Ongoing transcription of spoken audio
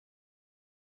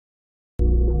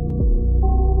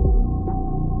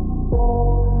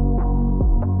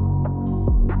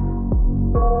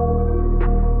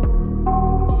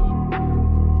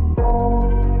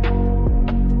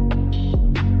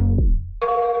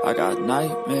I got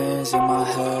nightmares in my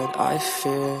head, I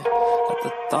fear that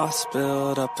the thoughts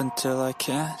build up until I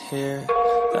can't hear,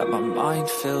 that my mind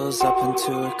fills up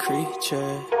into a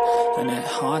creature, and it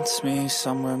haunts me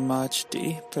somewhere much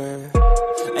deeper.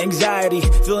 Anxiety,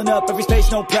 filling up every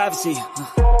space, no privacy.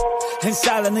 And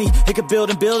silently, it could build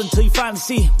and build until you finally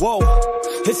see, whoa,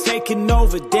 it's taking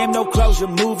over, damn no closure,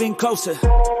 moving closer.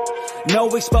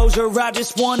 No exposure, I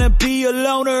just wanna be a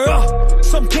loner.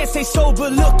 Some can't stay sober,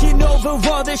 looking over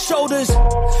all their shoulders,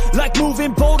 like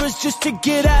moving boulders just to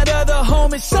get out of the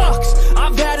home. It sucks,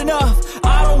 I've had enough,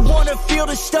 I don't wanna feel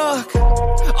the stuck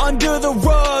under the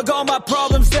rug, all my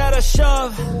problems that I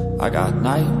shove. I got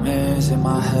nightmares in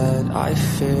my head, I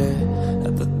fear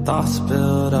that the thoughts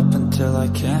build up until I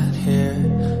can't hear,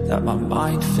 that my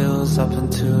mind fills up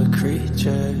into a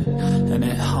creature, and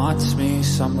it haunts me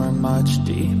somewhere much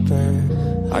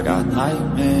deeper. I got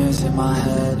nightmares in my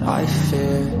head, I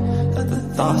fear that the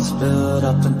thoughts build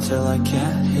up until I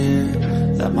can't hear,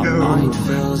 that my mind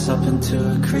fills up into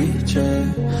a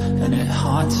creature, and it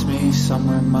haunts me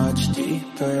somewhere much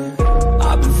deeper.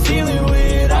 I've been feeling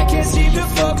weird, I can't seem to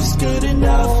focus good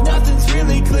enough, nothing's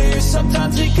really clear,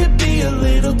 sometimes it could be a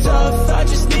little tough. I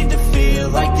just need to feel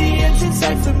like the end's in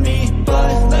sight for me,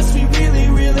 but let's be really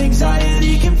real,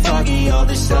 anxiety can foggy all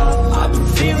this stuff. I've been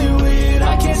feeling weird,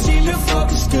 I can't seem to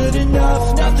focus good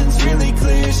enough, nothing's really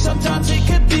clear, sometimes it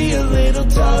could be a little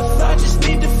tough. I just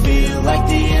need to feel like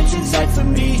the end's in sight for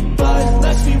me, but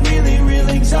let's be really real,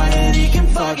 anxiety can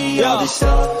foggy all this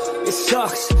stuff. It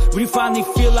sucks when you finally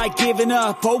feel like giving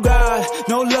up. Oh God,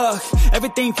 no luck,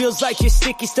 everything feels like you're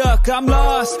sticky stuck. I'm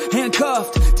lost,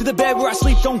 handcuffed to the bed where I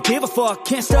sleep, don't give a fuck.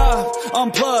 Can't stop,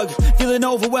 unplug, feeling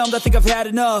overwhelmed, I think I've had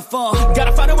enough.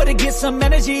 Gotta find a way to get some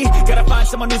energy, gotta find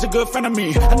someone who's a good friend of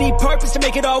me. I need purpose to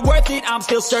make it all worth it, I'm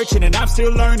still searching and I'm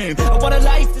still learning. I want a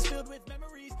life that's filled with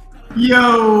memories.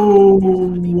 Yo,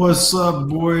 what's up,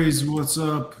 boys? What's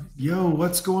up? Yo,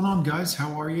 what's going on, guys?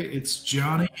 How are you? It's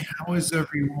Johnny. How is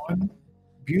everyone?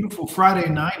 Beautiful Friday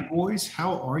night, boys.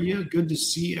 How are you? Good to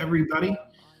see everybody.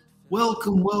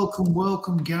 Welcome, welcome,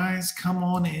 welcome, guys. Come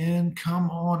on in. Come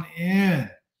on in.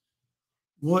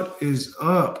 What is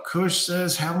up? Kush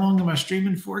says, how long am I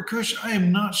streaming for? Kush, I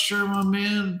am not sure, my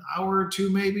man. Hour or two,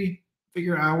 maybe.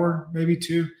 Figure hour, maybe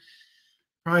two.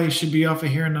 Probably should be off of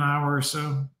here in an hour or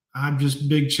so. I'm just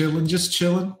chilling,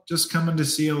 just coming to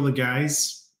see all the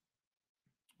guys.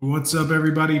 What's up,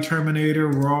 everybody? Terminator,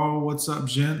 Raw, what's up,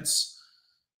 gents?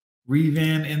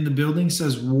 Revan in the building,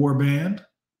 says Warband.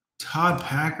 Todd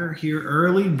Packer here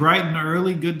early, bright and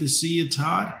early. Good to see you,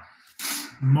 Todd.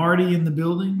 Marty in the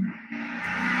building.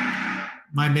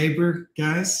 My neighbor,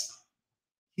 guys.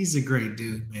 He's a great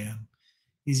dude, man.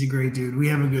 He's a great dude. We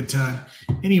have a good time.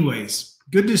 Anyways,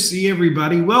 good to see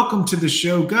everybody. Welcome to the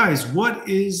show, guys. What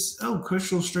is... Oh,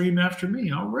 Kush will stream after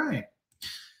me. All right.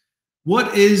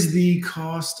 What is the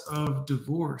cost of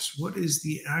divorce? What is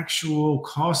the actual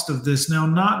cost of this? Now,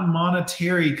 not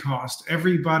monetary cost.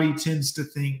 Everybody tends to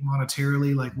think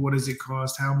monetarily, like what does it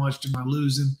cost? How much am I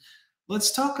losing?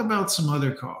 Let's talk about some other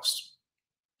costs.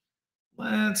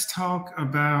 Let's talk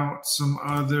about some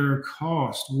other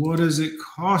cost. What does it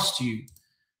cost you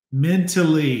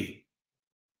mentally?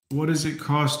 What does it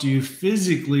cost you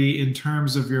physically in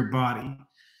terms of your body,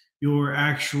 your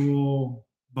actual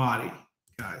body,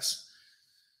 guys?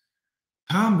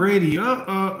 Tom Brady.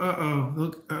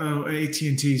 Look,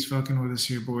 AT&T's fucking with us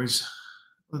here, boys.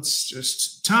 Let's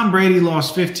just. Tom Brady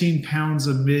lost 15 pounds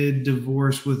amid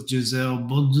divorce with Gisele.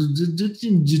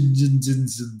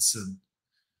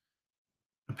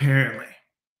 Apparently.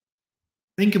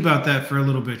 Think about that for a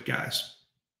little bit, guys.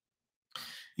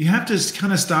 You have to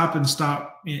kind of stop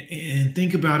and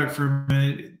think about it for a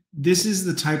minute. This is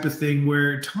the type of thing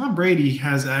where Tom Brady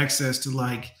has access to,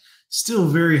 like, still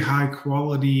very high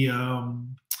quality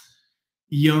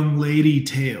young lady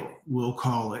tail, we'll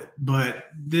call it. But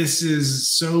this is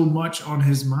so much on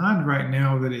his mind right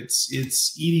now that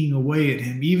it's eating away at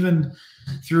him. Even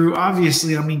through,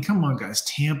 obviously, I mean, come on, guys.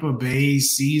 Tampa Bay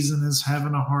season is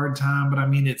having a hard time, but I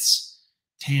mean, it's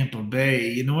Tampa Bay.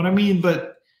 You know what I mean?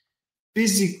 But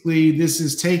physically, this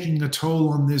is taking a toll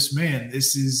on this man.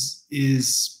 This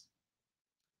is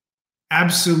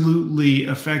absolutely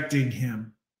affecting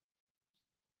him.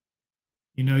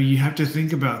 You know, you have to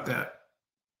think about that.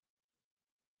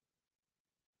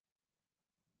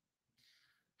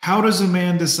 How does a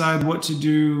man decide what to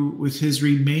do with his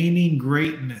remaining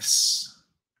greatness?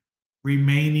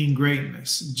 Remaining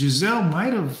greatness. Gisele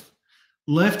might have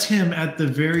left him at the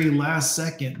very last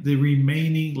second. The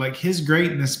remaining, like, his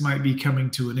greatness might be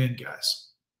coming to an end, guys.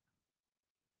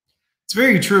 It's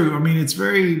very true. I mean, it's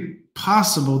very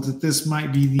possible that this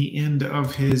might be the end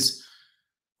of his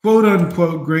quote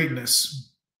unquote greatness.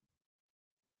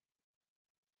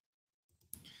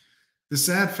 The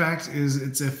sad fact is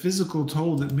it's a physical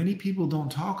toll that many people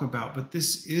don't talk about, but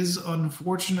this is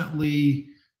unfortunately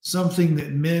something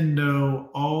that men know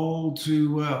all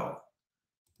too well.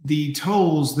 The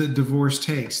tolls that divorce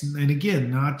takes. And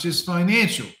again, not just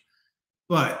financial,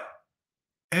 but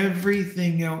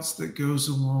everything else that goes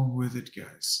along with it,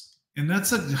 guys. And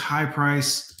that's a high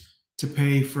price to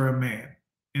pay for a man.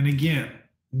 And again,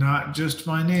 not just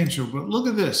financial, but look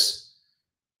at this.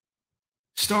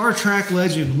 Star Trek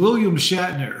legend William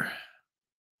Shatner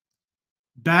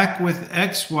back with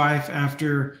ex-wife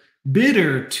after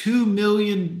bitter £2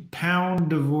 million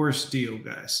divorce deal,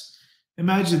 guys.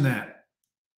 Imagine that.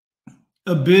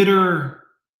 A bitter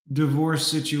divorce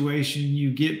situation.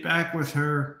 You get back with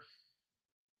her.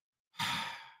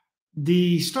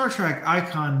 The Star Trek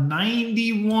icon,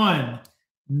 91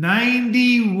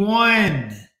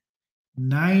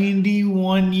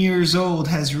 years old,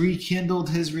 has rekindled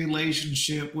his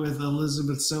relationship with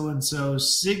Elizabeth so-and-so,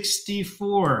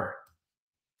 64,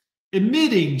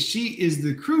 admitting she is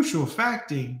the crucial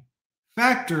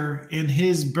factor in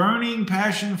his burning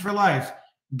passion for life.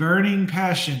 Burning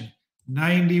passion,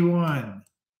 91,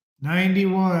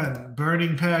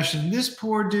 burning passion. This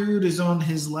poor dude is on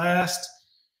his last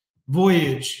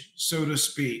voyage, so to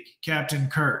speak, Captain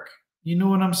Kirk. You know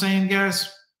what I'm saying,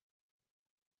 guys?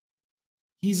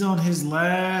 He's on his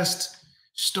last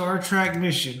Star Trek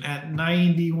mission at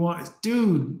 91.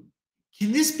 Dude,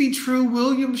 can this be true?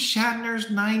 William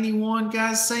Shatner's 91?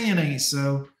 Guys, say it ain't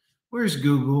so. Where's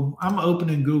Google? I'm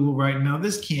opening Google right now.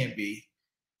 This can't be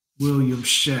William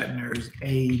Shatner's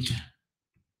age.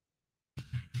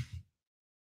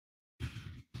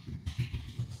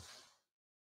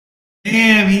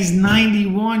 Damn, he's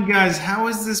 91, guys. How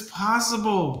is this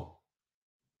possible?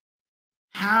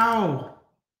 How?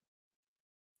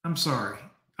 I'm sorry.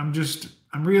 I'm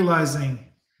realizing.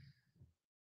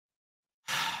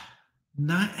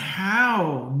 Not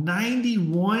how?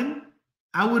 91?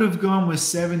 I would have gone with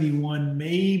 71,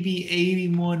 maybe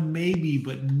 81, maybe,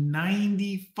 but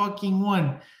 90 fucking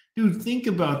one. Dude, think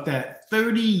about that.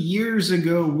 30 years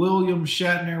ago, William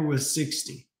Shatner was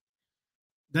 60.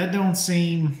 That don't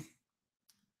seem...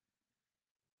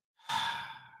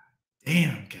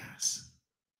 Damn, guys.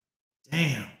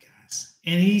 Damn, guys.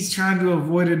 And he's trying to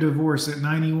avoid a divorce at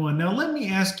 91. Now, let me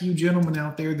ask you gentlemen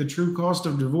out there the true cost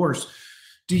of divorce.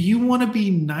 Do you want to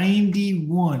be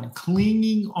 91,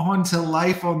 clinging on to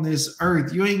life on this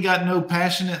earth? You ain't got no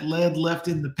passionate lead left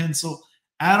in the pencil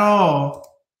at all.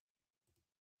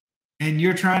 And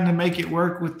you're trying to make it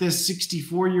work with this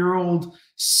 64-year-old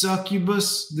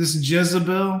succubus, this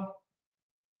Jezebel?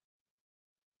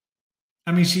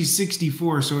 I mean, she's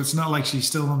 64, so it's not like she's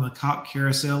still on the cock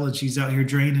carousel and she's out here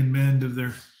draining men of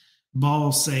their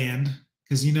ball sand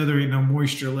because you know there ain't no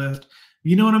moisture left.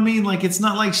 You know what I mean? Like, it's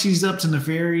not like she's up to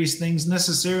nefarious things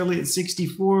necessarily at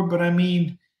 64, but I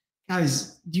mean,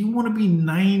 guys, do you want to be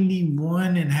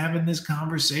 91 and having this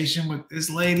conversation with this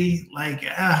lady? Like,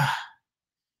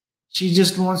 she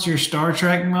just wants your Star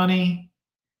Trek money?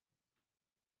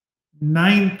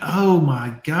 Oh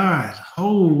my God.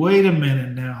 Oh, wait a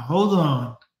minute now. Hold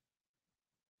on.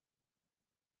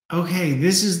 Okay,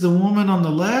 this is the woman on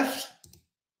the left?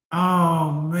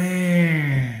 Oh,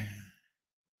 man.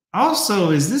 Also,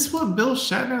 is this what Bill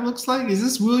Shatner looks like? Is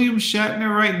this William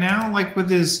Shatner right now? Like with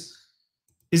his,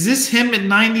 is this him at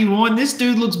 91? This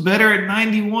dude looks better at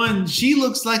 91. She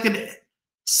looks like a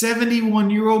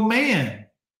 71-year-old man.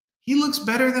 He looks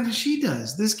better than she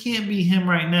does. This can't be him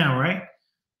right now, right?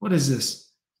 What is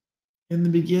this? In the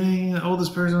beginning, the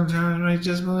oldest person on time, right?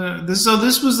 So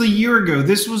this was a year ago.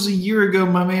 This was a year ago.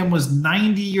 My man was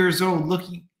 90 years old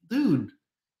looking. Dude,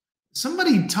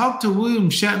 somebody talk to William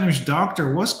Shatner's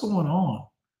doctor. What's going on?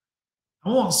 I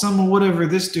want some of whatever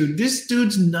this dude. This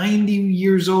dude's 90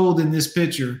 years old in this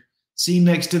picture. See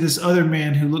next to this other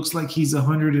man who looks like he's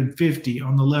 150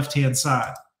 on the left-hand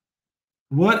side.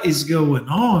 What is going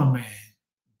on, man?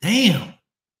 Damn.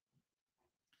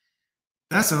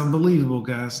 That's unbelievable,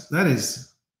 guys. That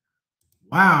is,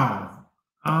 wow.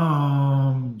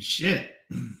 Shit.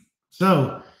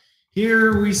 So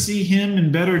here we see him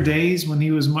in better days when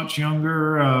he was much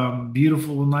younger.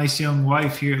 Beautiful, nice young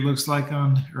wife here, it looks like,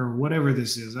 on, or whatever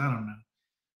this is. I don't know.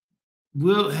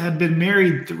 Will had been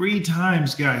married 3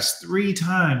 times, guys. 3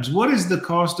 times. What is the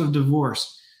cost of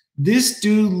divorce? This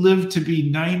dude lived to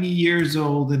be 90 years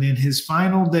old, and in his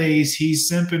final days, he's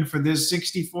simping for this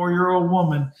 64-year-old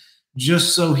woman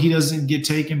just so he doesn't get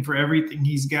taken for everything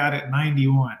he's got at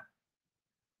 91.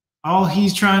 All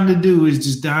he's trying to do is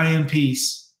just die in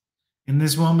peace And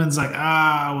this woman's like,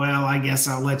 well, I guess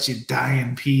I'll let you die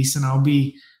in peace, and I'll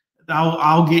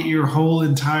get your whole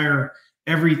entire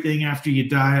everything after you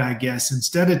die, I guess.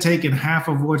 Instead of taking half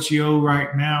of what you owe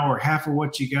right now or half of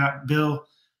what you got, Bill,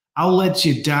 I'll let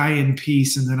you die in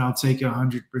peace, and then I'll take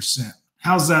 100%.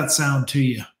 How's that sound to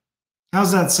you?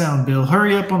 How's that sound, Bill?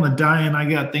 Hurry up on the dying. I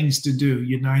got things to do,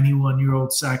 you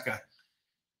 91-year-old Saka.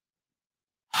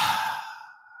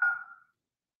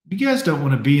 You guys don't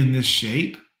want to be in this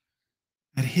shape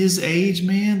at his age,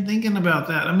 man. Thinking about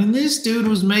that. I mean, this dude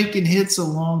was making hits a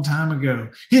long time ago.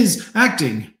 His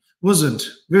acting wasn't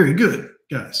very good,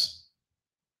 guys.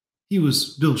 He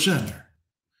was Bill Shatner.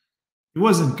 It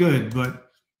wasn't good, but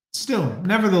still,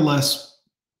 nevertheless,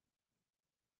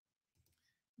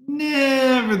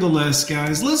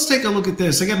 guys, let's take a look at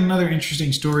this. I got another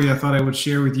interesting story I thought I would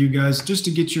share with you guys just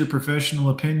to get your professional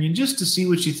opinion, just to see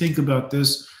what you think about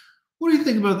this. What do you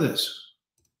think about this?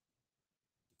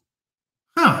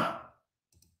 Huh.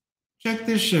 Check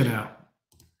this shit out.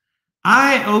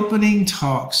 Eye-opening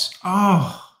talks.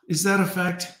 Oh, is that a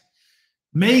fact?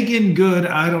 Megan Good,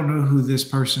 I don't know who this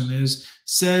person is,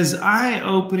 says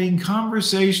eye-opening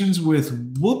conversations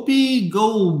with Whoopi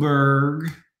Goldberg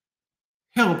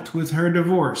helped with her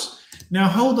divorce. Now,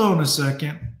 hold on a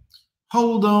second.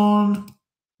 Hold on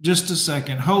just a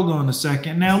second. Hold on a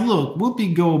second. Now, look,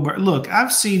 Whoopi Goldberg. Look,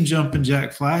 I've seen Jumpin'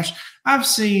 Jack Flash. I've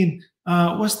seen,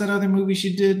 what's that other movie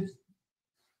she did?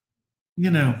 You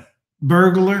know,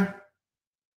 Burglar.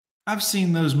 I've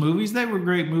seen those movies. They were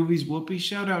great movies, Whoopi.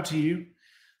 Shout out to you.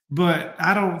 But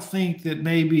I don't think that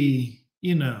maybe,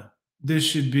 you know, this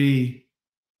should be,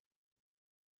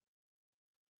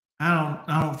 I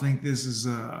don't think this is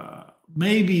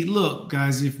maybe. Look,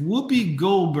 guys, if Whoopi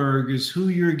Goldberg is who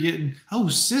you're getting, oh,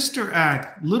 Sister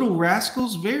Act, Little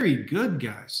Rascals, very good,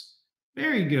 guys,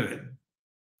 very good.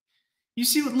 You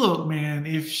see what? Look, man,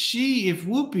 if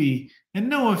Whoopi, and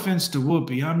no offense to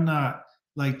Whoopi, I'm not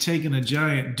like taking a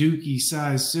giant Dookie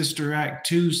size Sister Act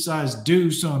 2 size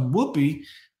deuce on Whoopi.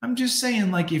 I'm just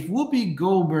saying, like, if Whoopi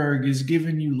Goldberg is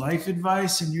giving you life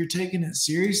advice and you're taking it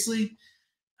seriously,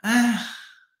 I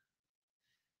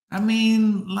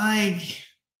mean, like,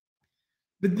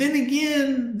 but then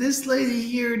again, this lady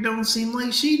here don't seem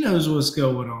like she knows what's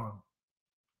going on.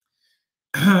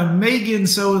 Megan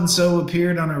so-and-so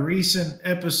appeared on a recent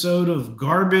episode of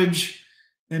Garbage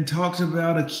and talked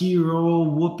about a key role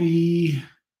Whoopi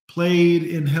played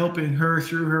in helping her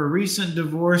through her recent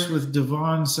divorce with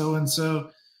Devon so-and-so.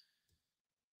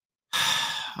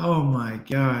 Oh my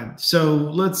God. So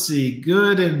let's see.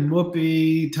 Good and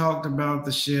Whoopi talked about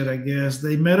the shit, I guess.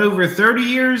 They met over 30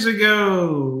 years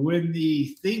ago when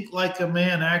the Think Like a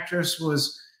Man actress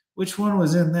was, which one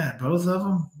was in that? Both of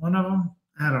them? One of them?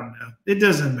 I don't know. It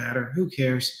doesn't matter. Who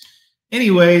cares?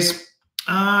 Anyways,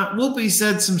 Whoopi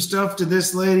said some stuff to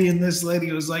this lady, and this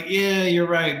lady was like, yeah, you're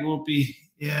right, Whoopi.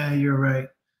 Yeah, you're right.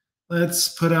 Let's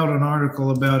put out an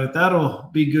article about it. That'll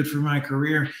be good for my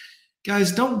career.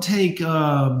 Guys, don't take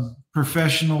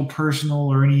professional,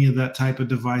 personal, or any of that type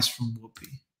of advice from Whoopi.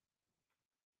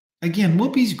 Again,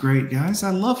 Whoopi's great, guys.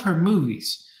 I love her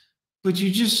movies, but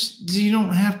you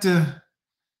don't have to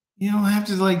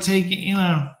like take it, you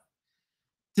know.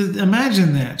 To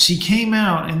imagine that she came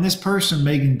out and this person,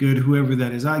 Megan Good, whoever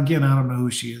that is, again, I don't know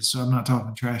who she is, so I'm not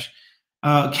talking trash.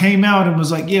 Came out and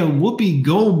was like, yeah, Whoopi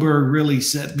Goldberg really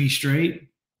set me straight.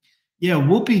 Yeah,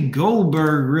 Whoopi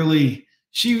Goldberg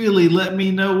she really let me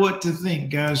know what to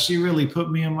think, guys. She really put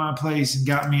me in my place and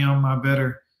got me on my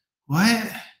better.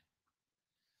 What?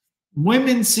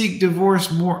 Women seek divorce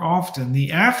more often.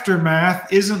 The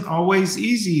aftermath isn't always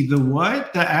easy. The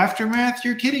what? The aftermath?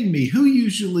 You're kidding me. Who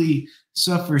usually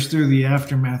suffers through the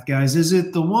aftermath, guys? Is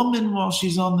it the woman while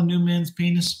she's on the new man's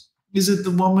penis? Is it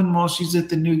the woman while she's at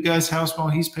the new guy's house while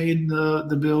he's paying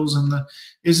the bills?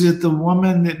 Is it the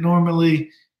woman that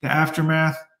normally the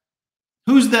aftermath?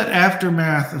 Who's that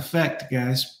aftermath effect,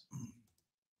 guys?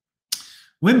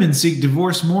 Women seek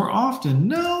divorce more often.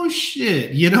 No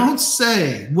shit. You don't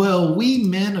say. Well, we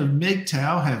men of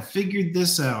MGTOW have figured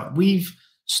this out. We've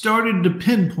started to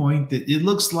pinpoint that it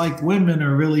looks like women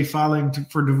are really filing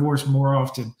for divorce more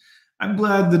often. I'm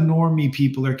glad the normie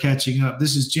people are catching up.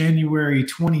 This is January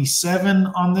 27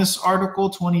 on this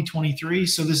article, 2023.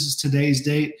 So this is today's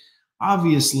date.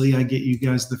 Obviously, I get you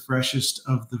guys the freshest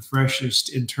of the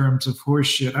freshest in terms of horse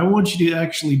shit. I want you to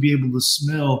actually be able to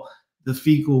smell the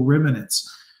fecal remnants.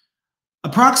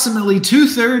 Approximately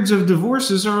 2/3 of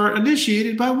divorces are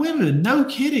initiated by women. No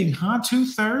kidding, huh?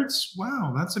 2/3?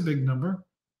 Wow, that's a big number.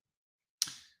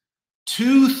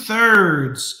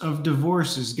 2/3 of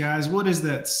divorces, guys. What is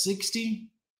that, 60?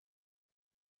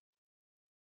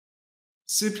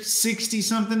 60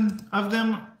 something of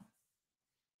them,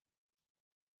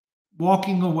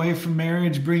 walking away from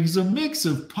marriage brings a mix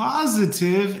of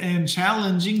positive and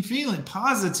challenging feeling.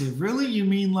 Positive, really? You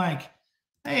mean like,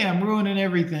 hey, I'm ruining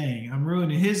everything. I'm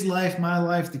ruining his life, my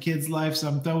life, the kid's life. So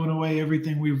I'm throwing away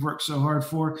everything we've worked so hard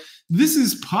for. This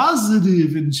is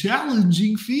positive and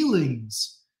challenging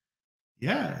feelings.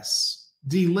 Yes.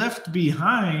 The left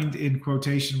behind, in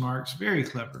quotation marks, very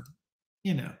clever.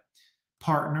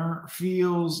 Partner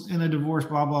feels in a divorce,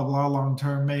 blah, blah, blah, long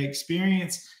term, may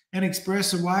experience and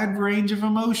express a wide range of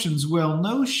emotions. Well,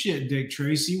 no shit, Dick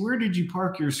Tracy. Where did you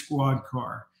park your squad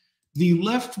car? The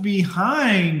left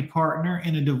behind partner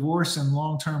in a divorce and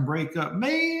long term breakup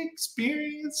may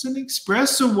experience and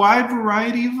express a wide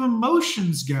variety of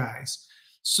emotions, guys.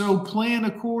 So plan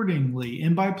accordingly.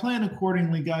 And by plan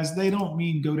accordingly, guys, they don't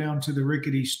mean go down to the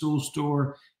rickety stool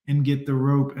store and get the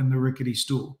rope and the rickety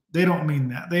stool. They don't mean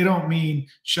that. They don't mean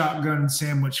shotgun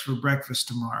sandwich for breakfast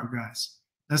tomorrow, guys.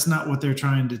 That's not what they're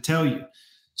trying to tell you.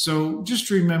 So just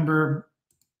remember,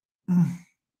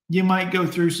 you might go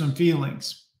through some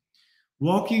feelings.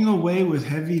 Walking away with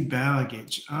heavy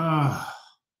baggage. Now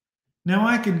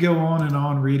I could go on and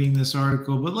on reading this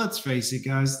article, but let's face it,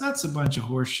 guys, that's a bunch of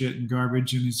horse shit and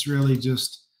garbage, and it's really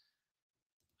just,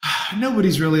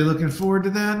 nobody's really looking forward to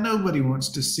that. Nobody wants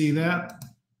to see that.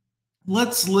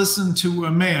 Let's listen to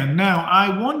a man. Now,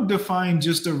 I wanted to find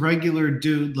just a regular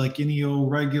dude, like any old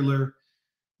regular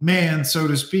man, so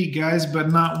to speak, guys,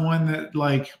 but not one that,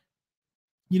 like,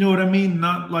 you know what I mean?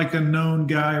 Not like a known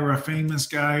guy or a famous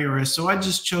guy. So I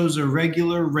just chose a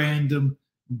regular random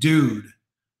dude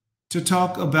to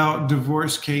talk about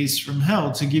Divorce Case from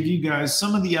Hell, to give you guys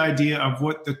some of the idea of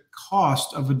what the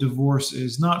cost of a divorce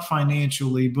is, not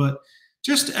financially, but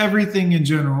just everything in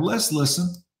general. Let's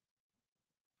listen.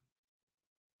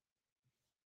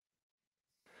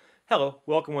 Hello,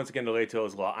 welcome once again to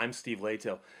Lehto's Law. I'm Steve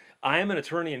Lehto. I am an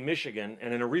attorney in Michigan,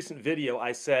 and in a recent video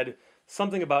I said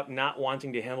something about not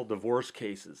wanting to handle divorce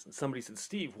cases. And somebody said,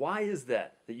 Steve, why is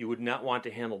that you would not want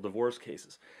to handle divorce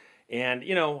cases? And,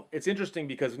 it's interesting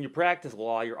because when you practice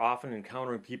law, you're often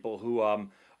encountering people who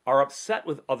are upset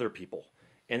with other people.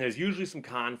 And there's usually some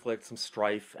conflict, some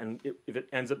strife, and if it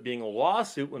ends up being a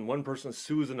lawsuit, when one person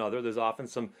sues another, there's often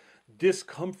some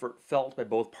discomfort felt by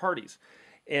both parties.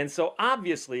 And so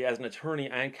obviously, as an attorney,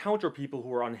 I encounter people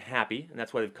who are unhappy, and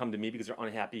that's why they've come to me, because they're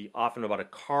unhappy often about a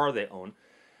car they own.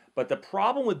 But the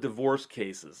problem with divorce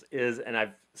cases is, and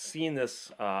I've seen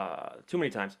this too many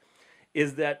times,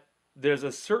 is that there's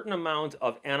a certain amount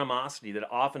of animosity that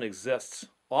often exists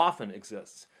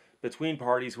between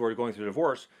parties who are going through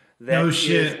divorce that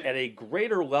is at a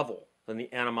greater level than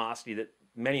the animosity that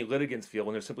many litigants feel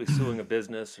when they're simply suing a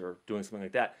business or doing something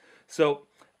like that. So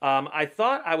I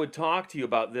thought I would talk to you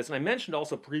about this, and I mentioned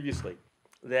also previously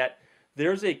that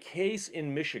there's a case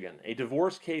in Michigan, a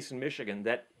divorce case in Michigan,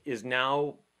 that is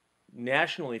now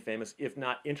nationally famous, if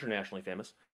not internationally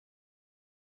famous.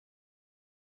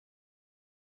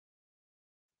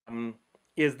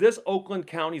 Is this Oakland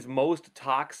County's most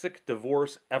toxic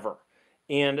divorce ever?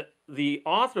 And the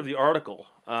author of the article,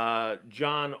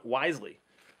 John Wisely,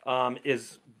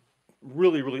 is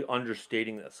really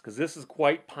understating this, because this is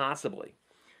quite possibly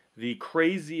the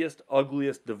craziest,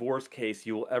 ugliest divorce case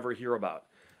you will ever hear about.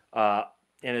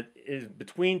 And it is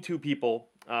between two people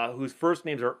whose first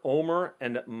names are Omer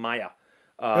and Maya.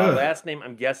 Last name,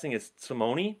 I'm guessing, is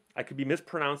Simone. I could be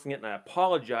mispronouncing it, and I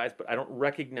apologize, but I don't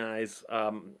recognize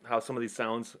how some of these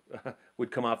sounds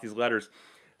would come off these letters.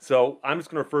 So I'm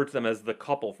just going to refer to them as the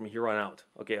couple from here on out.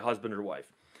 Okay, husband or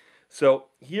wife. So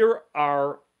here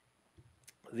are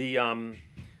the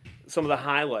some of the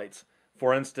highlights.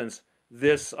 For instance,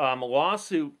 this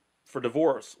lawsuit for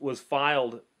divorce was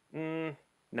filed 9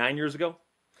 years ago.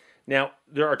 Now,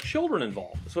 there are children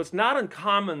involved, so it's not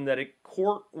uncommon that a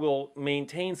court will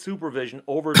maintain supervision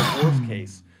over a divorce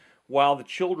case while the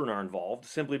children are involved,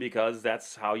 simply because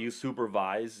that's how you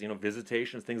supervise,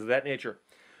 visitations, things of that nature.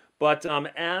 But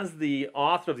as the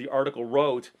author of the article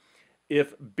wrote,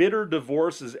 if bitter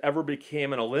divorces ever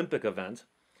became an Olympic event,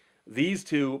 these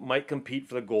two might compete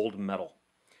for the gold medal.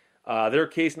 Their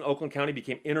case in Oakland County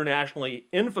became internationally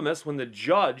infamous when the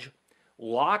judge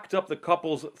locked up the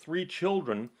couple's 3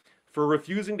 children for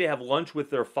refusing to have lunch with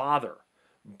their father.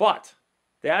 But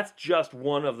that's just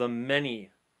one of the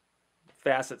many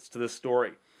facets to this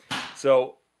story.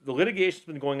 So the litigation's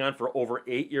been going on for over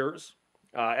 8 years,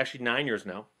 actually 9 years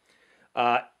now.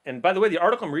 And by the way, the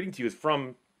article I'm reading to you is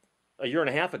from a year and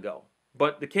a half ago,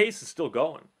 but the case is still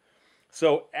going.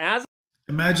 So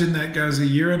imagine that, guys, a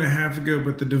year and a half ago,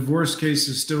 but the divorce case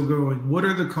is still going. What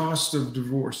are the costs of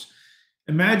divorce?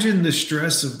 Imagine the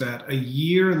stress of that. A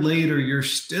year later, you're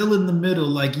still in the middle.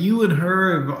 Like you and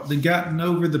her have gotten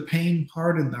over the pain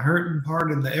part and the hurting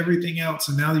part and the everything else.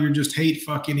 And now you're just hate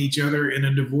fucking each other in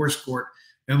a divorce court.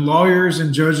 And lawyers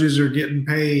and judges are getting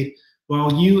paid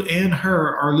while you and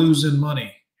her are losing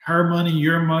money. Her money,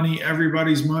 your money,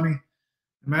 everybody's money.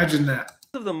 Imagine that.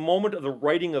 Of the moment of the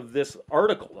writing of this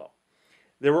article, though,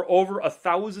 there were over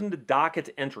 1,000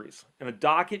 docket entries, and a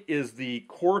docket is the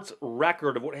court's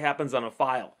record of what happens on a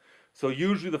file. So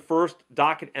usually the first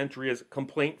docket entry is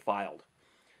complaint filed.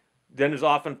 Then there's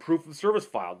often proof of service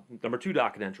filed, number 2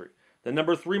 docket entry. Then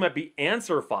number 3 might be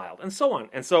answer filed, and so on.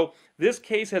 And so this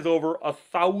case has over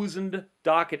 1,000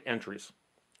 docket entries.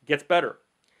 It gets better.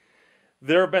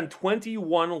 There have been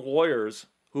 21 lawyers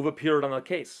who've appeared on the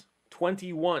case.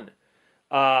 21.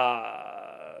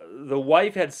 The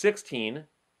wife had 16,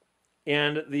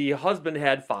 and the husband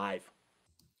had 5.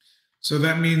 So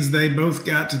that means they both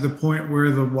got to the point where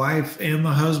the wife and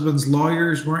the husband's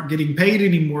lawyers weren't getting paid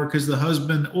anymore because the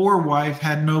husband or wife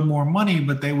had no more money,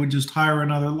 but they would just hire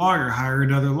another lawyer, hire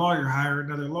another lawyer, hire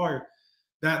another lawyer.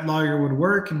 That lawyer would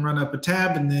work and run up a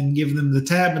tab and then give them the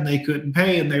tab and they couldn't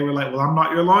pay. And they were like, well, I'm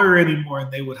not your lawyer anymore.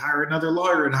 And they would hire another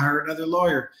lawyer and hire another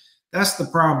lawyer. That's the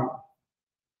problem.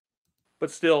 But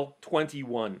still,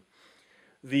 21.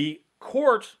 The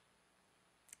court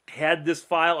had this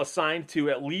file assigned to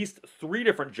at least 3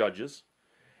 different judges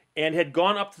and had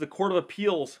gone up to the Court of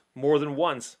Appeals more than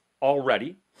once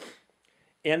already.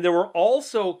 And there were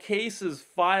also cases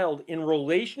filed in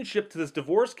relationship to this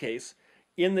divorce case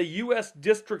in the U.S.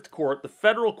 District Court, the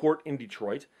federal court in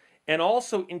Detroit, and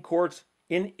also in courts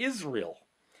in Israel.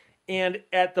 And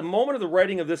at the moment of the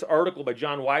writing of this article by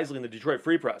John Wisely in the Detroit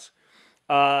Free Press,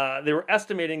 they were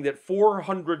estimating that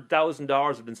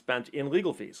 $400,000 had been spent in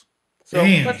legal fees. So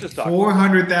damn, let's just talk.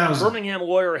 $400,000. Birmingham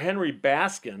lawyer Henry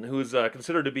Baskin, who's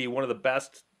considered to be one of the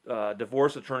best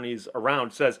divorce attorneys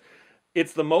around, says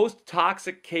it's the most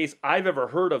toxic case I've ever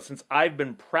heard of since I've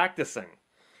been practicing.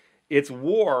 It's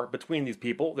war between these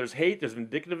people. There's hate, there's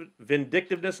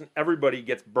vindictiveness, and everybody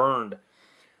gets burned.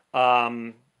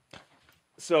 So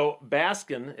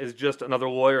Baskin is just another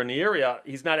lawyer in the area.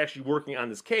 He's not actually working on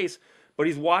this case, but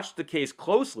he's watched the case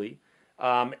closely.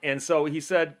 And so he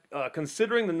said,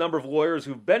 considering the number of lawyers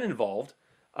who've been involved,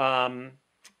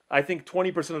 I think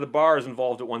 20% of the bar is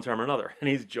involved at one time or another. And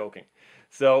he's joking.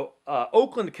 So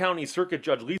Oakland County Circuit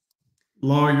Judge Lisa...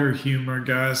 Lawyer humor,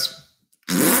 guys.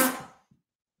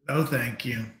 No, thank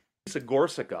you. Lisa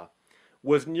Gorsica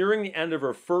was nearing the end of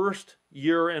her first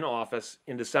year in office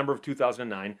in December of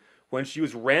 2009 when she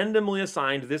was randomly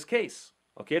assigned this case.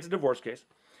 Okay, it's a divorce case.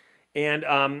 And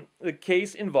the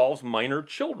case involves minor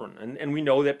children. And we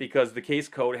know that because the case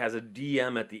code has a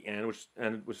DM at the end,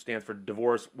 which stands for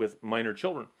divorce with minor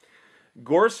children.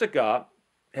 Gorsica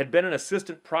had been an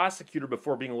assistant prosecutor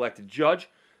before being elected judge,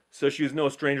 so she was no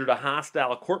stranger to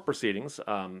hostile court proceedings,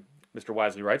 Mr.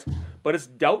 Wisely writes. But it's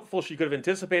doubtful she could have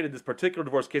anticipated this particular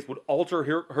divorce case would alter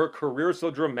her career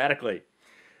so dramatically.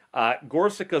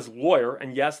 Gorsica's lawyer,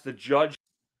 and yes, the judge...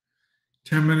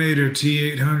 Terminator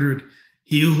T-800.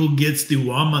 He who gets the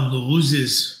woman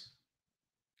loses.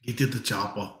 Get to the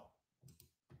chopper.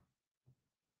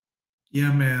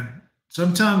 Yeah, man.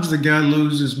 Sometimes the guy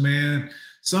loses, man.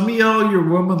 Some of y'all, your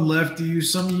woman left you.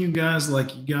 Some of you guys, like,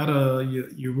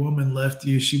 your woman left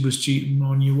you. She was cheating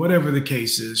on you. Whatever the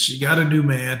case is. She got a new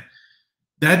man.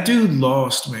 That dude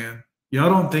lost, man. Y'all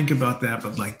don't think about that,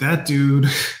 but, like, that dude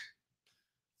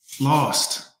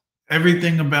lost.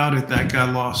 Everything about it, that guy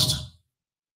lost.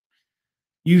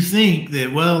 You think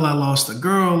that, well, I lost a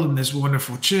girl and this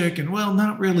wonderful chick, and well,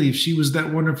 not really. If she was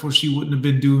that wonderful, she wouldn't have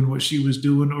been doing what she was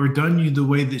doing or done you the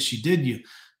way that she did you.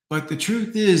 But the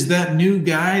truth is that new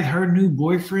guy, her new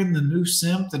boyfriend, the new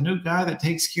simp, the new guy that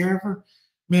takes care of her,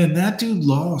 man, that dude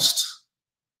lost.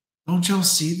 Don't y'all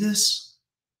see this?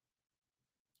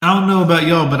 I don't know about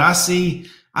y'all, but I see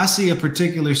a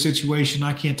particular situation.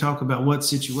 I can't talk about what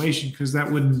situation because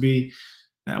that wouldn't be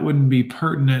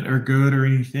pertinent or good or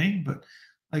anything, but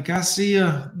like I see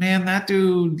man, that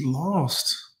dude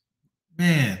lost.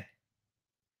 Man.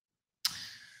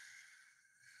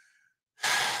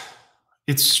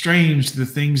 It's strange the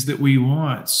things that we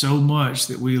want so much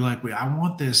that I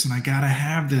want this and I got to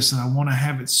have this and I want to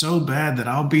have it so bad that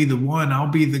I'll be the one,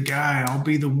 I'll be the guy, I'll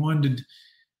be the one to.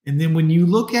 And then when you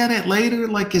look at it later,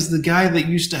 like as the guy that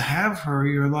used to have her,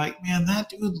 you're like, man, that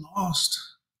dude lost.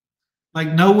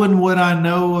 Like knowing what I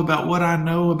know about what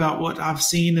I've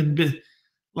seen and been.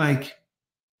 Like,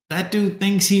 that dude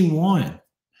thinks he won.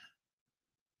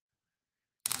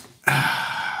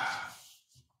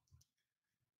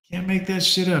 Can't make that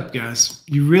shit up, guys.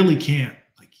 You really can't.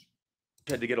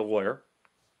 Had to get a lawyer.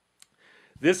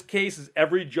 This case is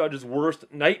every judge's worst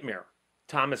nightmare,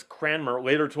 Thomas Cranmer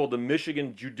later told the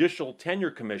Michigan Judicial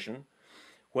Tenure Commission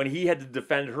when he had to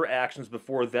defend her actions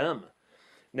before them.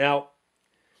 Now,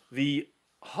 the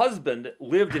husband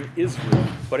lived in Israel,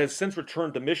 but has since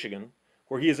returned to Michigan,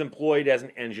 where he is employed as an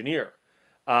engineer.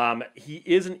 He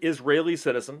is an Israeli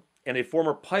citizen and a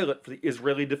former pilot for the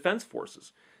Israeli Defense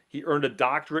Forces. He earned a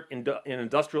doctorate in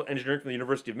industrial engineering from the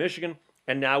University of Michigan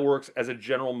and now works as a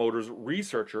General Motors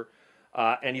researcher.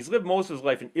 And he's lived most of his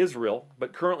life in Israel,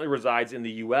 but currently resides in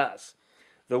the U.S.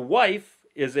 The wife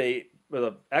is the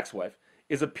ex-wife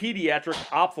is a pediatric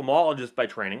ophthalmologist by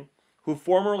training, who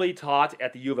formerly taught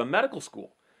at the U of M Medical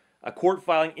School. A court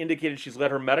filing indicated she's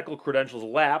let her medical credentials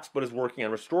lapse, but is working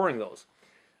on restoring those.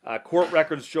 Court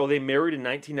records show they married in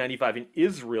 1995 in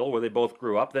Israel, where they both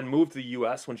grew up, then moved to the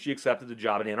U.S. when she accepted a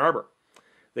job in Ann Arbor.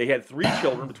 They had 3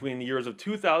 children between the years of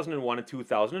 2001 and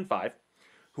 2005,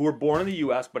 who were born in the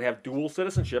U.S. but have dual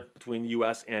citizenship between the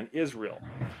U.S. and Israel.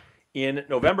 In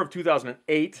November of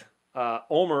 2008,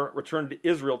 Omer returned to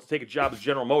Israel to take a job as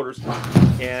General Motors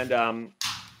and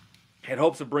had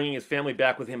hopes of bringing his family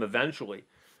back with him eventually.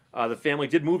 The family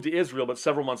did move to Israel, but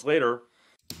several months later...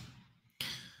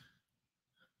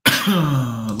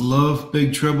 Love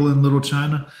Big Trouble in Little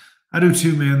China. I do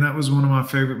too, man. That was one of my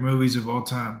favorite movies of all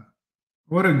time.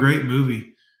 What a great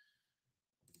movie.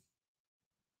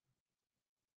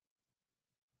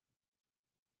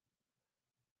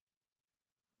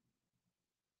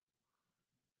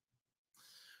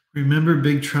 Remember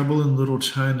Big Trouble in Little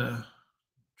China?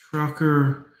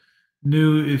 Trucker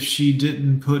knew if she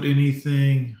didn't put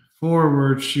anything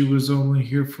forward, she was only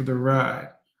here for the ride.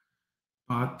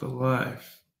 Bought the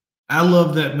life. I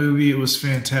love that movie. It was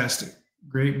fantastic.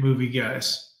 Great movie,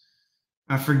 guys.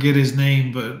 I forget his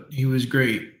name, but he was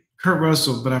great. Kurt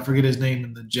Russell, but I forget his name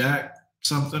in the Jack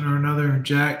something or another.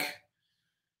 Jack.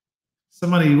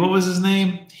 Somebody, what was his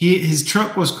name? His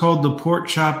truck was called the Pork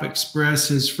Chop Express.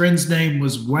 His friend's name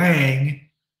was Wang,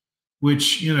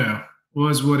 which,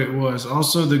 was what it was.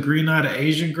 Also, the green-eyed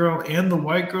Asian girl and the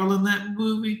white girl in that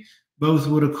movie both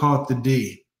would have caught the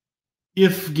D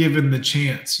if given the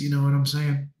chance. You know what I'm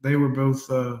saying? They were both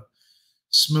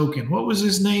smoking. What was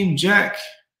his name? Jack.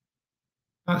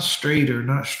 Not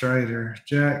Strider.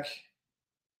 Jack.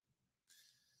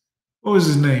 What was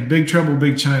his name? Big Trouble,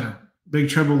 Big China. Big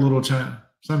Trouble, Little China.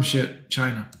 Some shit,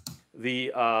 China.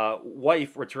 The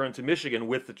wife returned to Michigan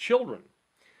with the children.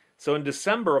 So in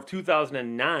December of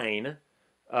 2009,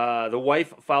 the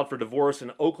wife filed for divorce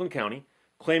in Oakland County,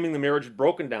 claiming the marriage had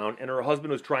broken down and her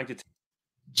husband was trying to...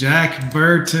 Jack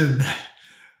Burton.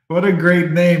 What a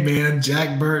great name, man.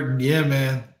 Jack Burton. Yeah,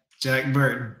 man. Jack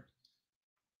Burton.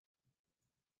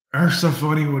 That's a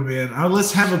funny one, man.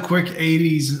 Let's have a quick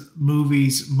 80s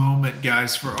movies moment,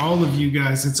 guys, for all of you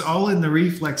guys. It's all in the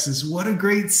reflexes. What a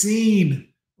great scene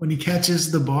when he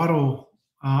catches the bottle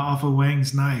off of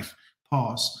Wang's knife.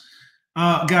 Pause.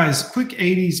 Guys, quick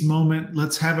 80s moment.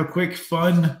 Let's have a quick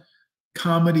fun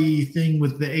comedy thing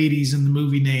with the 80s and the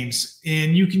movie names.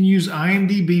 And you can use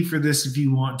IMDb for this if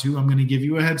you want to. I'm going to give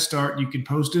you a head start. You can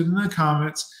post it in the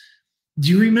comments. Do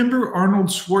you remember Arnold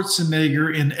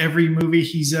Schwarzenegger in every movie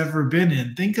he's ever been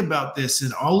in? Think about this.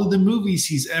 In all of the movies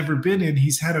he's ever been in,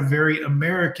 he's had a very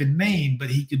American name, but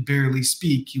he could barely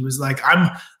speak. He was like,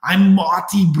 I'm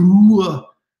Marty Brewer.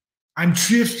 I'm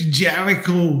Triff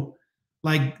Jericho.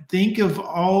 Like, think of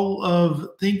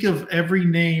every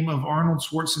name of Arnold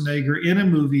Schwarzenegger in a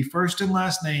movie, first and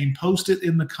last name. Post it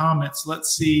in the comments.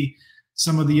 Let's see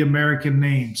some of the American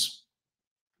names.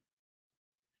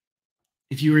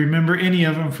 If you remember any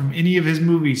of them from any of his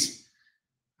movies.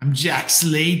 I'm Jack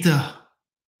Slater.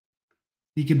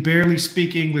 He could barely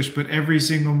speak English, but every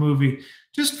single movie.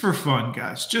 Just for fun,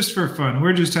 guys. Just for fun.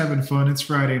 We're just having fun. It's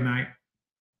Friday night.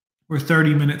 We're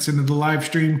 30 minutes into the live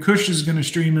stream. Kush is going to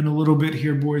stream in a little bit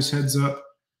here, boys. Heads up.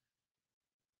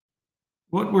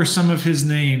 What were some of his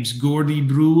names? Gordy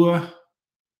Brewer.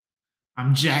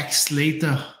 I'm Jack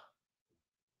Slater.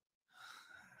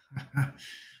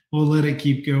 We'll let it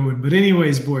keep going. But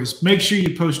anyways, boys, make sure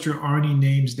you post your Arnie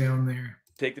names down there.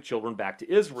 Take the children back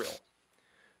to Israel.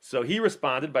 So he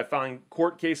responded by filing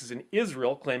court cases in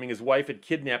Israel, claiming his wife had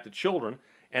kidnapped the children,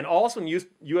 and also in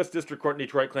U.S. District Court in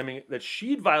Detroit, claiming that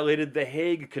she'd violated the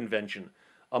Hague Convention,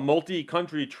 a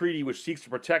multi-country treaty which seeks to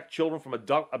protect children from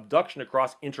abduction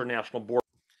across international borders.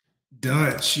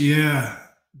 Dutch, yeah.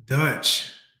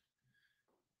 Dutch.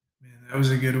 Man, that was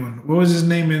a good one. What was his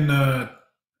name in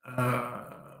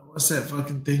what's that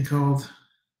fucking thing called?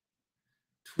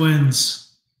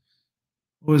 Twins.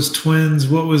 What was Twins?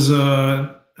 What was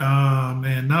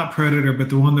not Predator, but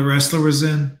the one the wrestler was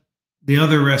in? The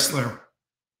other wrestler.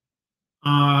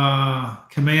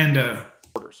 Commando.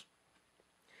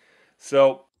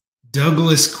 So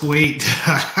Douglas Quaid.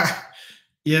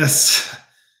 Yes.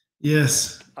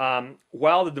 Yes.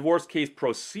 while the divorce case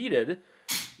proceeded,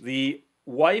 the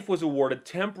wife was awarded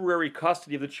temporary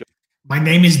custody of the My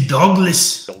name is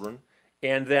Douglas. children,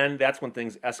 and then that's when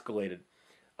things escalated.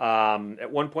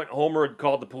 At one point, Homer had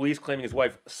called the police claiming his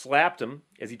wife slapped him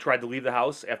as he tried to leave the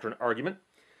house after an argument.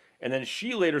 And then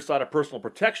she later sought a personal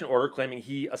protection order claiming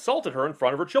he assaulted her in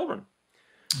front of her children.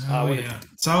 Oh, yeah.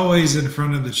 It's always in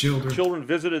front of the children. Children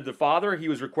visited the father. He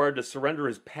was required to surrender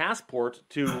his passport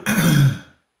to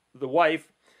the wife,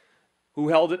 who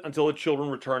held it until the children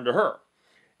returned to her.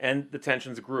 And the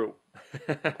tensions grew.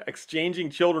 Exchanging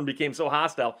children became so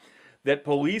hostile that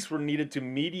police were needed to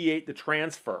mediate the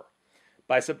transfer.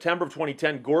 By September of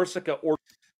 2010, Gorsica ordered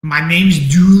My name's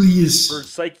Julius.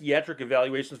 psychiatric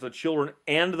evaluations for the children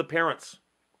and the parents.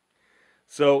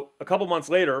 So a couple months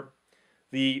later,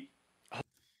 the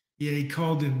Yeah, he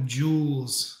called him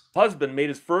Jules. husband made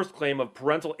his first claim of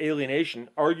parental alienation,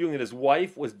 arguing that his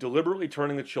wife was deliberately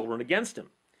turning the children against him.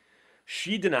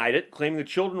 She denied it, claiming the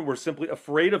children were simply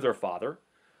afraid of their father,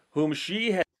 whom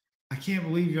she had I can't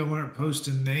believe y'all aren't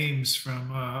posting names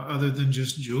from other than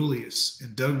just Julius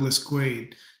and Douglas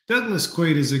Quaid. Douglas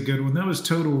Quaid is a good one. That was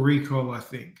Total Recall, I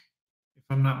think, if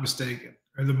I'm not mistaken,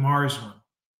 or the Mars one.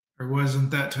 Or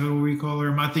wasn't that Total Recall? Or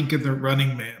am I thinking the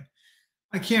Running Man?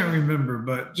 I can't remember,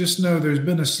 but just know there's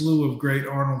been a slew of great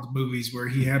Arnold movies where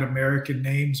he had American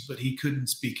names, but he couldn't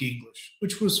speak English,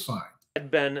 which was fine.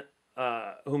 been,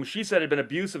 whom she said had been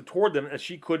abusive toward them, as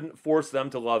she couldn't force them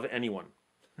to love anyone.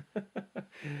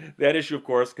 That issue, of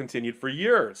course, continued for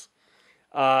years.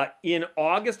 In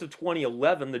August of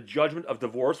 2011, the judgment of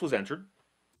divorce was entered.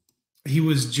 He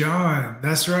was John.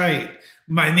 That's right.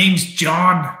 My name's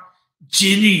John.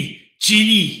 Ginny.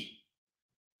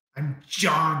 I'm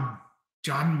John.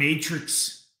 John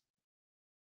Matrix.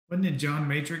 Wasn't it John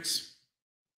Matrix?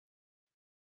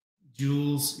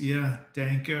 Jules. Yeah.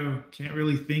 Danko. Can't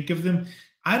really think of them.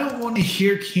 I don't want to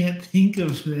hear can't think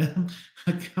of them.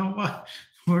 Come on.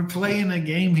 We're playing a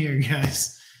game here,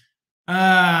 guys. I'm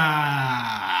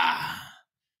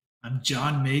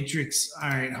John Matrix. All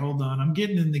right, hold on. I'm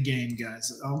getting in the game,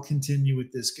 guys. I'll continue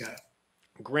with this guy.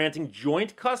 Granting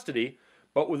joint custody,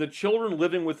 but with the children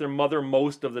living with their mother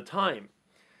most of the time.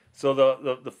 So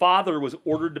the father was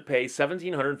ordered to pay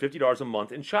 $1,750 a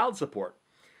month in child support.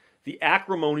 The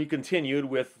acrimony continued,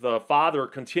 with the father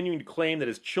continuing to claim that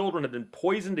his children had been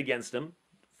poisoned against him,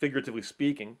 figuratively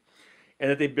speaking, and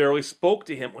that they barely spoke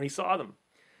to him when he saw them.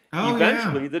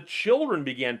 Eventually, the children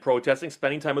began protesting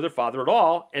spending time with their father at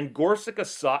all, and Gorsica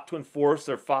sought to enforce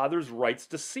their father's rights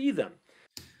to see them.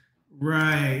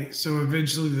 Right. So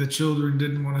eventually the children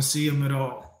didn't want to see him at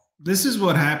all. This is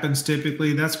what happens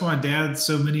typically. That's why, Dad,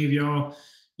 so many of y'all,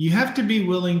 you have to be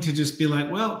willing to just be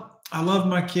like, well, I love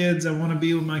my kids. I want to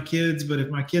be with my kids. But if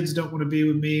my kids don't want to be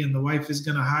with me and the wife is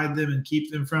going to hide them and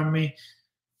keep them from me,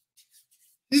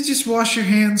 you just wash your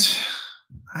hands.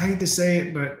 I hate to say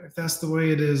it, but if that's the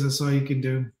way it is, that's all you can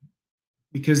do.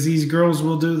 Because these girls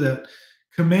will do that.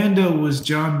 Commando was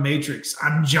John Matrix.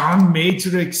 I'm John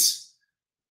Matrix.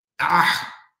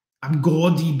 I'm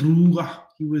Gordy Brewer.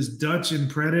 He was Dutch in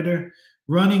Predator.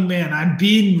 Running Man. I'm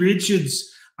Ben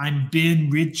Richards. I'm Ben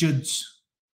Richards.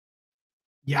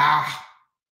 Yeah.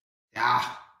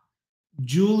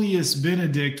 Julius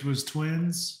Benedict was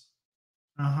twins.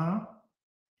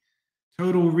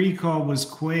 Total Recall was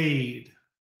Quaid.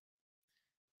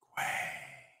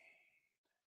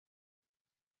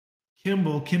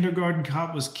 Kimball. Kindergarten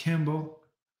Cop was Kimball.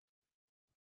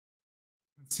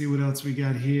 Let's see what else we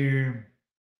got here.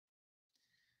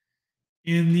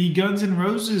 In the Guns N'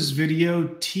 Roses video,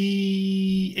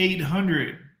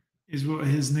 T800 is what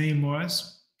his name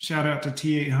was. Shout out to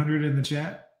T800 in the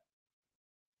chat.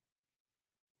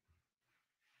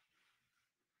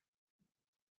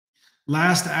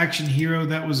 Last Action Hero,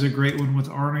 that was a great one with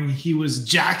Arnie. He was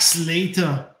Jack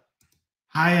Slater.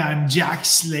 Hi, I'm Jack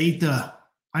Slater.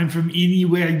 I'm from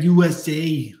Anywhere,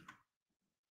 USA.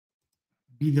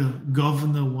 Be the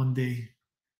governor one day.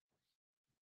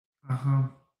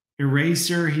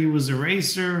 Eraser, he was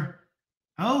Eraser.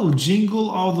 Oh, Jingle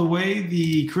All the Way,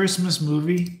 the Christmas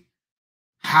movie.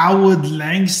 Howard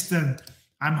Langston.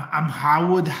 I'm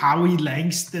Howie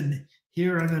Langston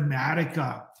here in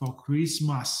America for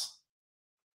Christmas.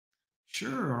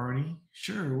 Sure, Arnie.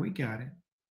 Sure, we got it.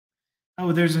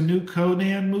 Oh, there's a new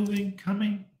Conan movie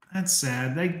coming. That's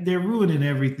sad. They're ruining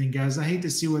everything, guys. I hate to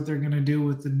see what they're going to do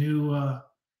with the new,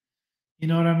 you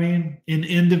know what I mean? In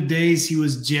End of Days, he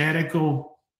was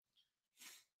Jericho.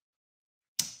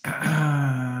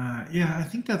 Yeah, I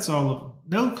think that's all of them.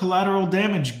 No collateral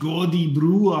damage. Gordy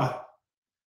Brewer.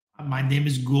 My name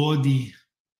is Gordy.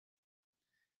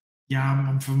 Yeah,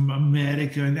 I'm from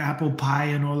America and apple pie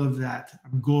and all of that.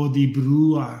 I'm Gordy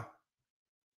Brewer.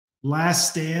 Last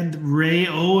stand, Ray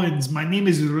Owens. My name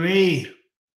is Ray.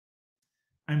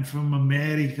 I'm from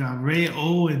America. Ray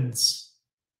Owens.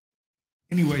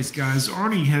 Anyways, guys,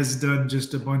 Arnie has done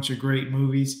just a bunch of great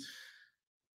movies.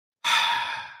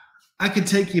 I could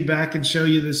take you back and show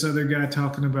you this other guy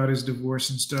talking about his divorce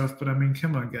and stuff, but I mean,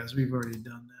 come on, guys. We've already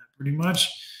done that pretty much.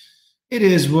 It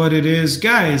is what it is.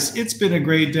 Guys, it's been a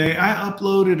great day. I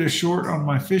uploaded a short on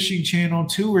my fishing channel,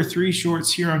 2 or 3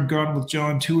 shorts here on Gone with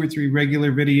John, 2 or 3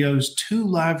 regular videos, 2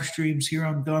 live streams here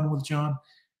on Gone with John,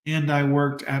 and I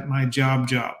worked at my job.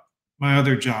 My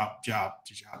other job.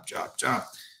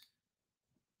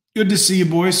 Good to see you,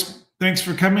 boys. Thanks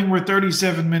for coming. We're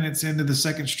 37 minutes into the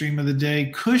second stream of the day.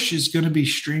 Kush is going to be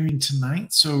streaming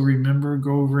tonight, so remember,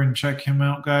 go over and check him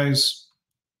out, guys.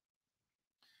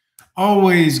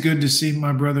 Always good to see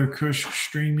my brother Kush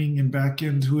streaming and back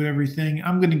into everything.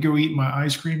 I'm going to go eat my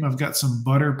ice cream. I've got some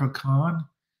butter pecan,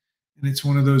 and it's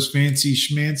one of those fancy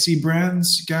schmancy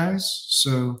brands, guys.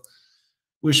 So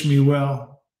wish me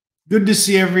well. Good to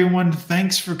see everyone.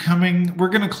 Thanks for coming. We're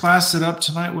going to class it up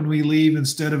tonight when we leave.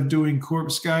 Instead of doing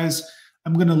corpse, guys,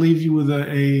 I'm going to leave you with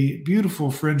a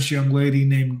beautiful French young lady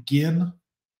named Gin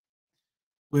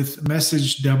with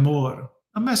Message d'amour,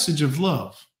 a message of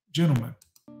love. Gentlemen.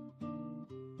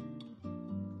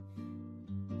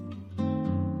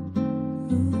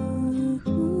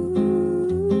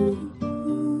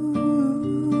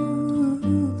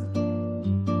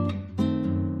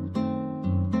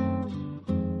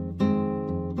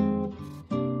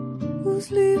 Os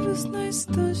livros na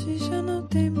estante já não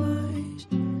têm mais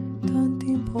tanta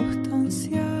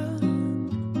importância.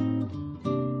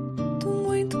 Do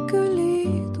muito que eu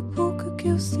li, do pouco que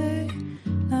eu sei,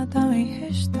 nada me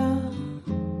resta,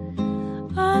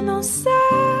 a não ser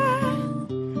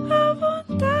a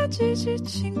vontade de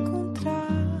te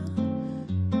encontrar.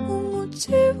 O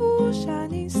motivo já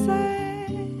nem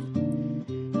sei,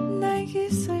 nem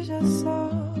que seja só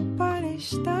para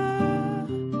estar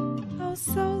ao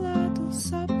seu lado,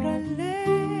 só pra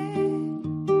ler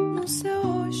no seu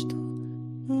rosto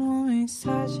uma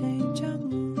mensagem de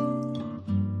amor.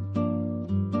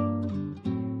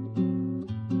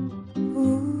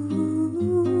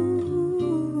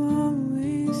 Uma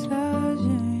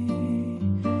mensagem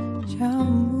de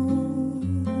amor.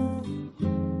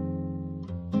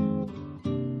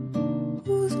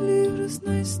 Os livros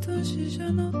na estante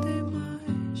já não têm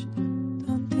mais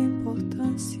tanta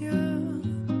importância.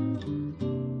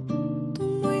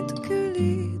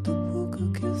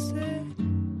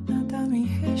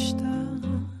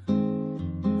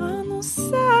 A não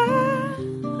ser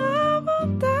a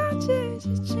vontade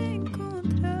de te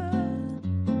encontrar.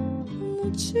 O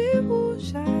motivo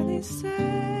já nem sei,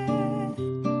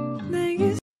 nem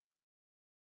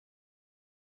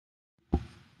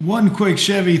One quick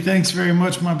Chevy, thanks very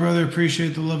much, my brother.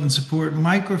 Appreciate the love and support.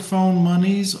 Microphone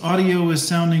monies, audio is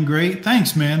sounding great.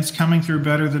 Thanks, man. It's coming through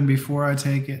better than before. I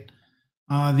take it.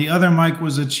 The other mic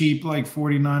was a cheap, like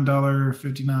 $49 or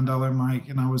 $59 mic,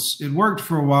 and it worked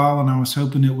for a while, and I was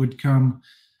hoping it would come,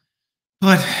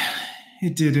 but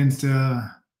it didn't.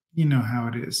 You know how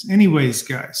it is. Anyways,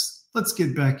 guys, let's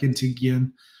get back into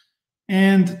Gin.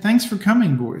 And thanks for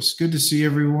coming, boys. Good to see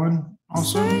everyone.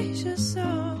 Also, seja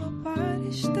só para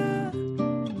estar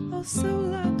ao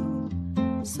seu lado,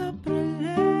 só para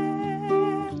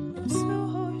ler no seu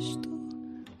rosto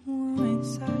uma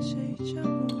mensagem de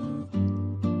amor.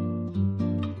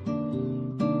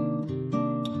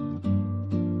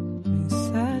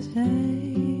 Mensagem